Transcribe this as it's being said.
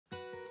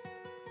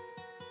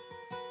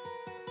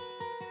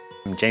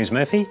I'm James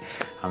Murphy.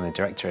 I'm the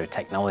Director of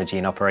Technology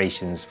and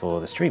Operations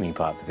for the streaming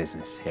part of the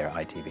business here at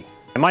ITV.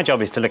 And my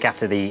job is to look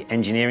after the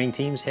engineering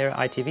teams here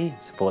at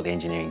ITV, support the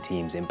engineering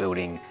teams in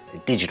building the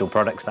digital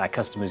products that our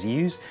customers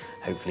use,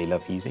 hopefully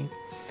love using.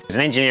 As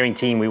an engineering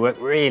team, we work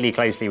really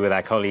closely with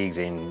our colleagues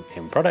in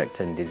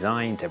product and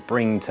design to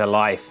bring to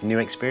life new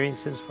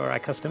experiences for our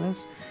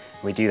customers.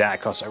 We do that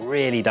across a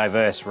really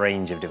diverse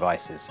range of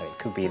devices. So it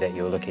could be that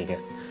you're looking at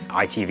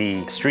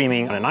ITV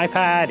streaming on an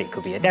iPad, it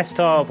could be a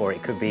desktop, or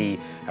it could be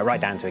right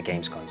down to a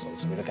games console.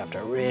 So we look after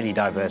a really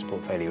diverse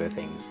portfolio of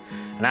things.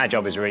 And our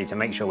job is really to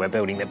make sure we're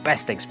building the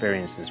best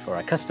experiences for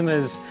our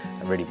customers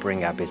and really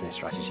bring our business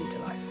strategy to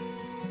life.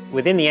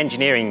 Within the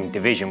engineering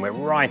division, we're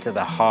right at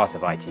the heart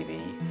of ITV.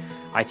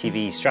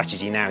 ITV's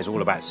strategy now is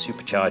all about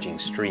supercharging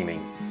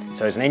streaming.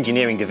 So as an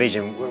engineering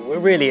division, we're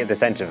really at the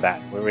centre of that.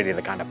 We're really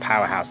the kind of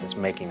powerhouse that's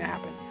making that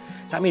happen.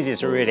 So that means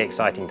it's a really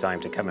exciting time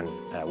to come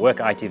and work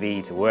at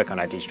ITV, to work on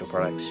our digital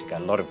products. You've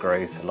got a lot of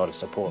growth, a lot of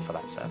support for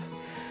that stuff.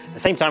 At the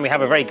same time, we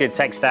have a very good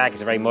tech stack.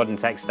 It's a very modern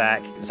tech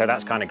stack, so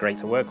that's kind of great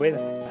to work with.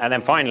 And then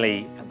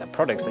finally, the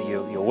products that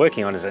you're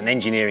working on as an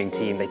engineering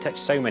team, they touch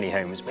so many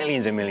homes,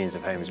 millions and millions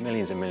of homes,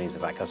 millions and millions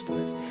of our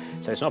customers.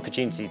 So it's an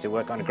opportunity to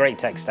work on a great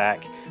tech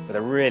stack with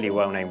a really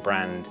well-known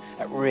brand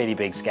at really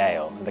big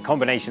scale. And the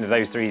combination of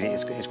those three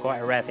is quite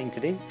a rare thing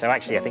to do. So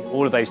actually, I think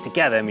all of those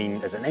together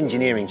mean as an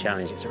engineering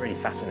challenge, it's a really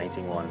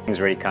fascinating one.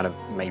 Things really kind of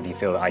made me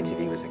feel that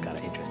ITV was a kind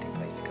of interesting